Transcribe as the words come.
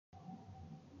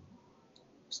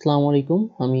আসসালামু আলাইকুম,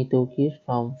 আমি তৌকির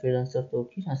ফ্রম ফ্রিল্যান্সার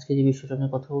তৌকির। আজকে যে বিষয়টা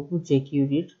নিয়ে কথা বলবো,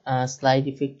 jQuery স্লাইড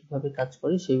ইফেক্ট কিভাবে কাজ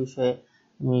করে সেই বিষয়ে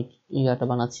আমি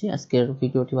বানাচ্ছি, আজকের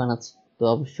ভিডিওটি বানাচ্ছি। তো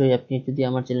অবশ্যই আপনি যদি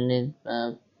আমার চ্যানেলে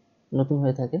নতুন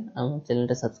হয়ে থাকেন, আমার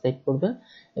চ্যানেলটা সাবস্ক্রাইব করবেন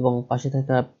এবং পাশে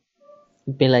থাকা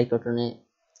বেল আইকনে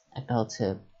একটা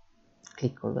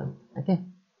ক্লিক করবেন। ওকে,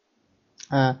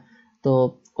 তো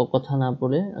কথা না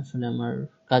বলে আসলে আমার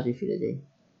কাজে ফিরে যাই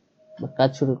বা কাজ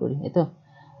শুরু করি, এই তো।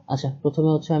 আচ্ছা, প্রথমে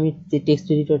আমি যে টেক্সট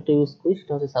এডিটরটা ইউজ করি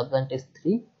সেটা হচ্ছে সাবলাইম টেক্সট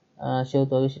 3।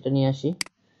 সেহেতু আগে সেটা নিয়ে আসি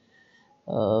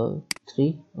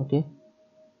 3। ওকে,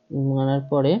 আনার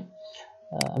পরে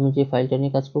আমি যে ফাইলটা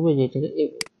নিয়ে কাজ করবো, যেটাতে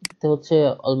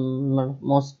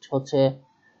মোস্ট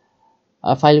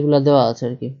ফাইলগুলো দেওয়া আছে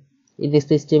আর কি।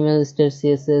 index.html,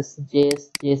 css, js,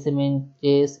 jsmn,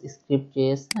 js, script,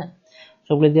 js, হ্যাঁ,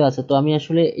 সবগুলো দেওয়া আছে। তো আমি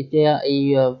আসলে এই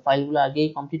ফাইলগুলো আগেই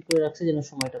কমপ্লিট করে রাখছি যেন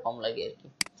সময়টা কম লাগে আর কি।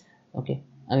 ওকে,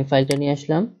 আমি ফাইলটা নিয়ে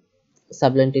আসলাম,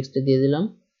 সাবলাইম টেক্সটে দিয়ে দিলাম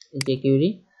jQuery,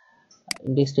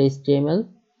 index.html,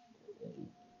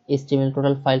 html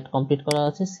total file complete করা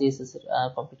আছে, css এর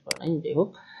কমপ্লিট করা নাই, যাই হোক।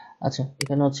 আচ্ছা,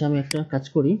 এখানে আমি একটা কাজ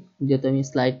করি, যেহেতু আমি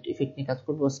স্লাইড ইফেক্ট নিয়ে কাজ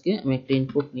করবো আজকে, আমি একটা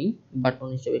ইনপুট নিই, বাটন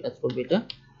হিসেবে কাজ করবে এটা।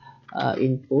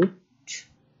 Input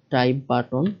type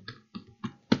button.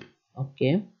 ওকে,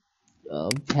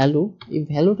 ভ্যালু, এই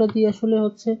ভ্যালুটা দিয়ে আসলে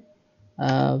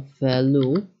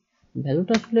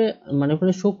ভ্যালুটা আসলে মানে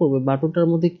ওখানে শো করবে, বাটনটার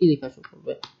মধ্যে কি লেখা শো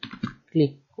করবে,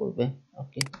 ক্লিক করবে।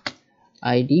 ওকে,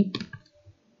 আইডি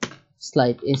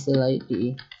স্লাইড, SLIDE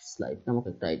স্লাইড নামক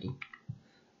একটা আইডি।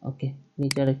 ওকে,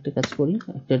 নিচে আর একটা কাজ করি,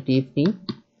 একটা ডিভ নিই,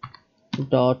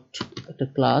 ডট একটা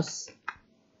ক্লাস।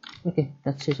 ওকে,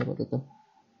 কাজ শেষ আপাতত।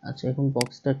 আচ্ছা, এখন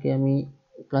বক্সটাকে আমি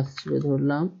ক্লাস হিসেবে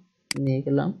ধরলাম, নিয়ে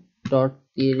গেলাম, ডট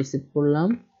দিয়ে রিসিভ করলাম,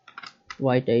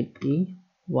 white ID,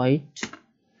 white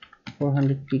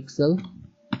 400 pixel,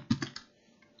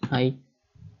 height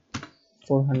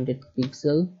 400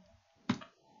 pixel,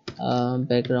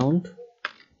 background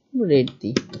red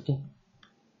দিই। ওকে,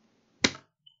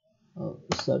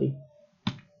 সরি,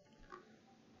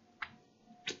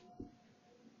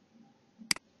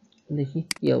 দেখি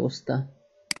কি অবস্থা।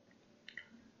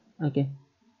 ওকে,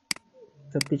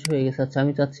 সবকিছু হয়ে গেছে। আচ্ছা,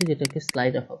 আমি চাচ্ছি যেটাকে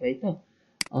স্লাইড আপ হবে, এই তো।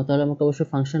 তাহলে আমাকে অবশ্যই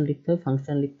ফাংশন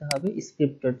লিখতে হবে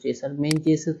script.js। আর মেইন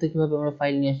js এর থেকে কিভাবে আমরা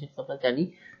ফাইল নিয়ে আসি আমরা জানি,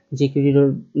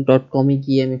 jQuery.com এ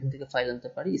গিয়ে আমি এখান থেকে ফাইল আনতে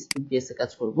পারি। script.js এ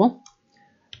কাজ করব,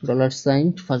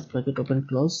 $, first bracket open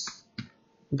close,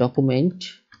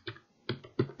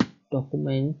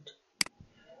 document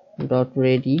dot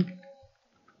ready,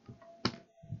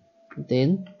 then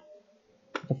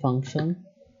the function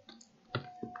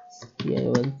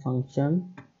function,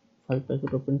 first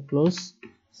bracket open close,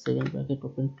 second bracket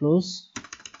open close.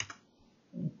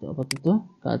 তো আপাতত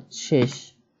কাজ শেষ,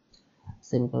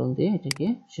 সেমিকোলন দিয়ে এটাকে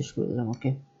শেষ করে দিলাম।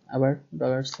 ওকে, আবার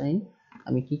 $,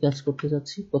 আমি কি কাজ করতে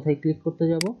যাচ্ছি, কোথায় ক্লিক করতে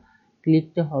যাব,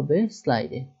 ক্লিকটা হবে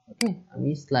স্লাইডে। ওকে, আমি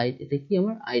স্লাইড, এটা কি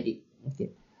আমার আইডি। ওকে,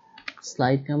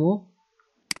 স্লাইড নামক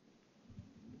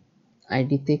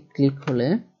আইডিতে ক্লিক হলে,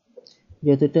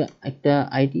 যেহেতু এটা একটা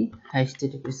আইডি, হ্যাশ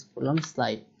দিয়ে প্রেস করলাম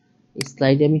স্লাইড। এই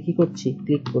স্লাইডে আমি কি করছি,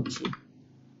 ক্লিক করছি,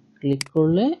 ক্লিক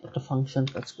করলে একটা ফাংশন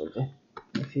কাজ করবে।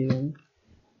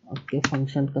 ওকে,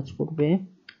 ফাংশন কাজ করবে,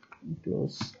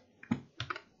 ক্লোজ।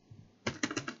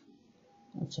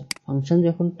 আচ্ছা, ফাংশন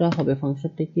যখনটা হবে,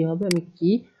 ফাংশনটা কি হবে, আমি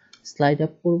কি স্লাইড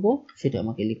আপ করব সেটা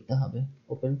আমাকে লিখতে হবে।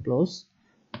 ওপেন ক্লোজ,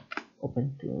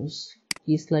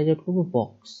 কি স্লাইড আপ করব,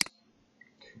 বক্স।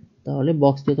 তাহলে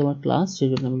বক্স দিয়ে তোমার ক্লাস,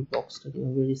 সেজন্য আমি বক্সটা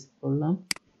কিভাবে রিসিভ করলাম,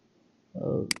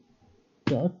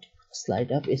 ডট স্লাইড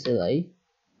আপ, SLIDE,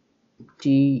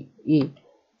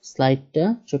 স্লাইডটা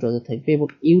ছোট হাতে থাকবে এবং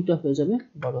ইউটা হয়ে যাবে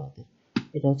বড় হাতে।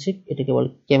 এটাকে বলে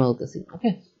ক্যামেল কেসিং। ওকে,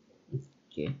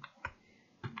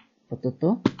 আপাতত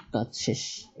কাজ শেষ।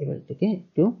 এবার এটাকে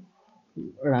একটু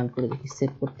রান করে দেখি,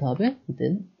 সেভ করতে হবে,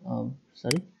 দেন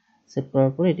সেভ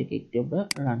করার পরে এটাকে একটু আমরা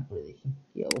রান করে দেখি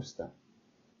কি অবস্থা।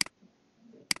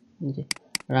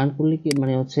 রান করলে কি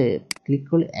মানে ক্লিক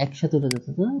করলে একসাথে উঠে যেতে,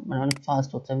 মানে অনেক ফাস্ট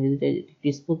হচ্ছে। আমি যদি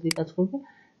স্মুথলি কাজ করবো,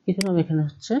 কিছু না, আমি এখানে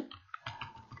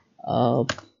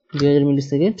 2000 মিলি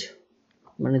সেকেন্ড,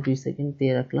 মানে 2 সেকেন্ড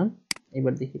দিয়ে রাখলাম।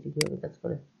 এবার দেখি এটা কিভাবে কাজ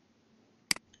করে।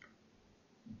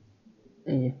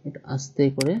 এই যে এটা আস্তে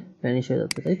করে ভ্যানিশ হয়ে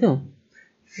যাচ্ছে, তাই তো,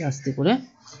 আস্তে করে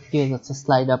কি হয়ে যাচ্ছে,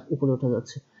 স্লাইড আপ উপরে উঠে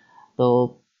যাচ্ছে। তো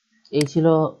এই ছিল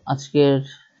আজকের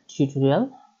টিউটোরিয়াল।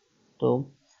 তো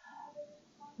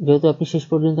যেহেতু আপনি শেষ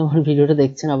পর্যন্ত আমার ভিডিওটা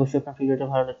দেখছেন, অবশ্যই আপনার ভিডিওটা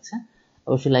ভালো লাগছে,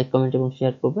 অবশ্যই লাইক, কমেন্ট এবং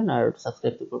শেয়ার করবেন আর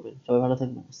সাবস্ক্রাইব করবেন। সবাই ভালো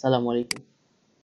থাকবেন, আসসালামু আলাইকুম।